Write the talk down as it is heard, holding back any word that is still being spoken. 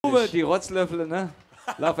Uwe, die Rotzlöffel, ne?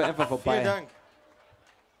 Laufe einfach vorbei. Vielen Dank.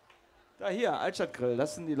 Da hier, Altstadtgrill,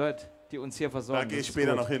 das sind die Leute, die uns hier versorgen. Da gehe ich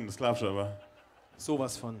später noch hin, das glaubst du aber.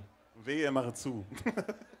 Sowas von. Wehe, ihr macht zu.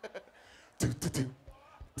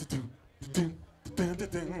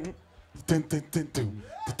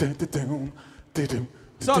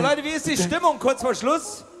 So, Leute, wie ist die Stimmung kurz vor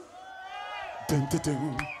Schluss?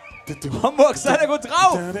 Homburg, seid ihr gut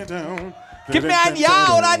drauf? Gib mir ein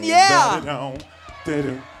Ja oder ein Yeah! Ja!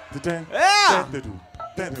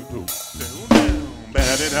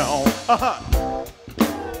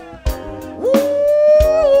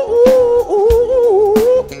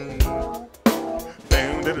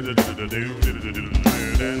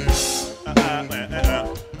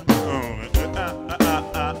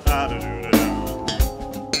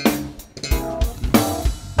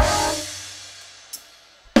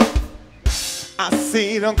 I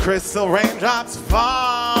see the crystal raindrops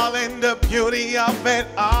fall in the beauty of it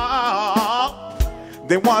all.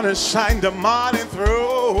 They want to shine the morning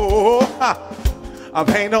through. I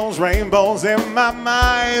paint those rainbows in my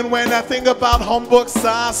mind when I think about Homburg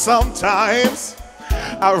stars sometimes.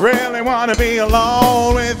 I really want to be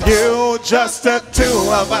alone with you, just the two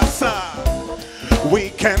of us. We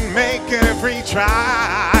can make it if we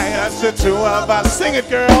try, just the two of us. Sing it,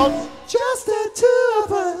 girls. Just the two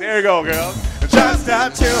of us. There you go, girls. Just the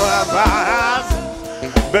two of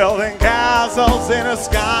us, building castles in the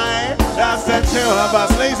sky. Just the two of us,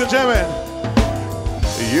 ladies and gentlemen,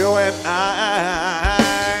 you and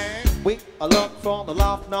I. We are looking for the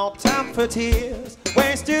love, no time for tears.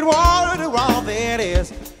 Wasted water to all that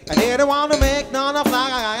is. I didn't want to make none of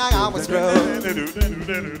like was grow.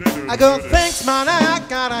 I go thanks, man, I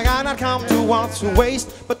gotta come to want to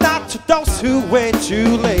waste, but not to those who wait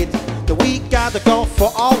too late. We gotta go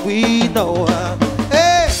for all we know.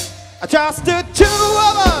 Hey, just the two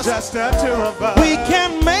of us. Just the two of us. We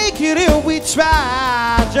can make it if we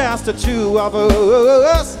try. Just the two of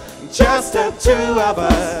us. Just the two of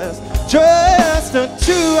us. Just the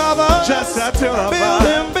two of us. Just the two of us.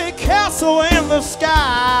 Building big castle in the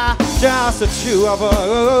sky. Just the two of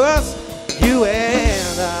us. You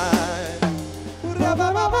and I.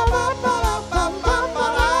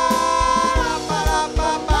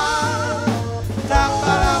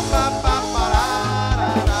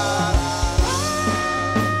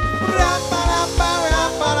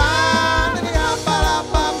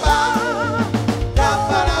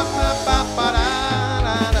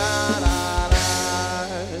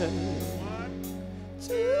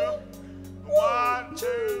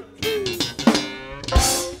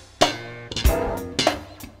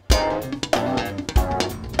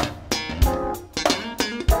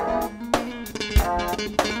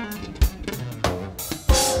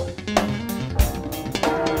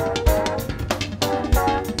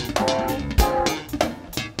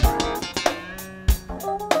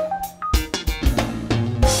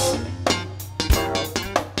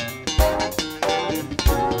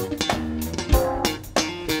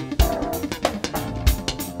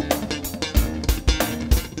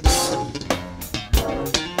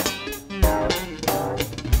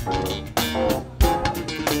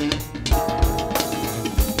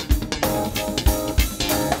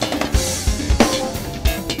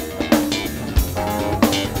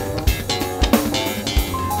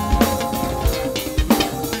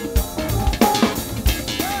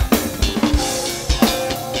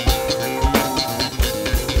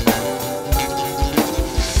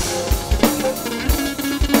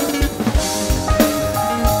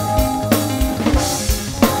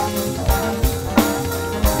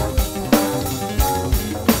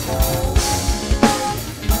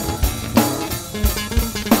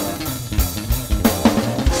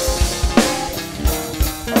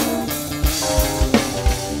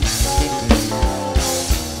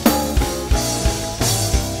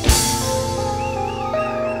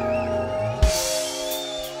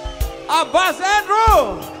 Bass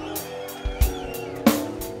Andrew!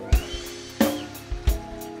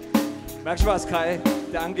 Merkst du was, Kai?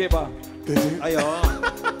 Der Angeber. Ah ja.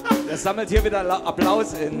 Der sammelt hier wieder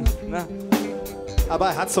Applaus in. Ne? Aber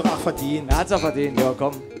er hat's doch auch verdient. Er hat's auch verdient, ja,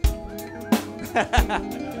 komm.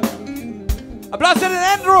 Applaus für den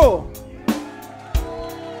Andrew!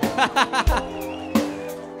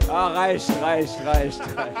 Ah, reicht.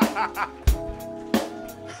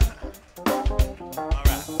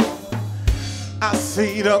 I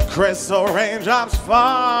see the crystal raindrops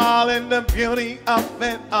fall in the beauty of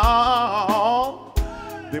it all.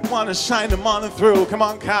 They want to shine the morning through. Come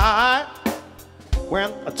on, Kai.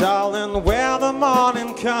 When, darling, where the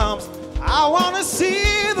morning comes, I want to see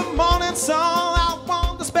the morning sun. I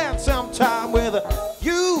want to spend some time with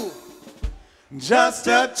you. Just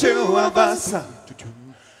the two of us.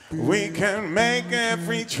 We can make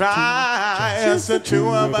every try. Just the two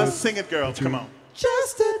of us. Sing it, girls. Come on.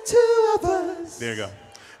 Just the two of us. There you go.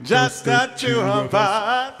 Just the two of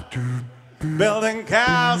us. Building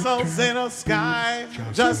castles in the sky.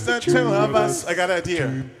 Just the two of us. I got an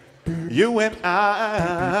idea. You and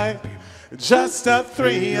I. Just the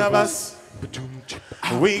three of us.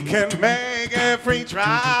 We can make every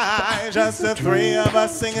try. Just the three of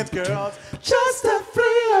us. Sing it, girls. Just the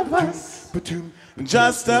three of us.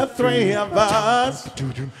 Just the three of us.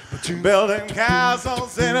 Building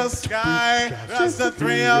castles in the sky. Just the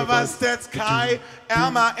three of us. That's Kai,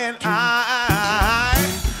 Elmar, and I.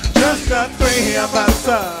 Just the three of us.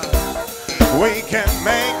 We can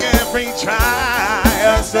make every try.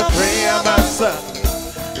 Just the three of us.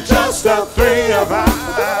 Just the three of us.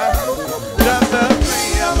 Just the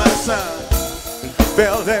three of us.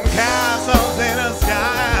 Building castles in the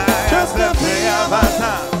sky. Just the three of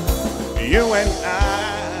us. You and I.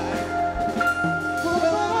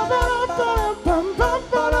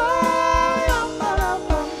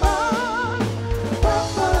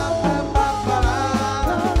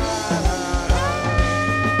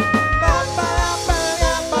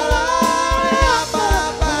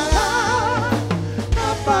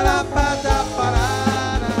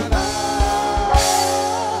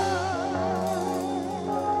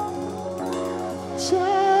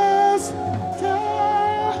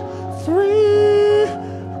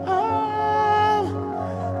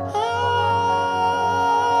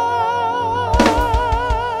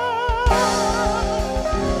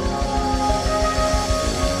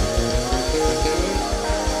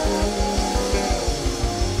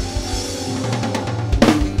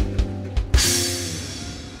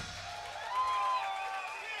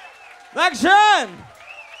 Dankeschön!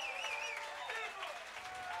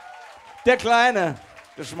 Der Kleine,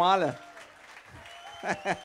 der Schmale.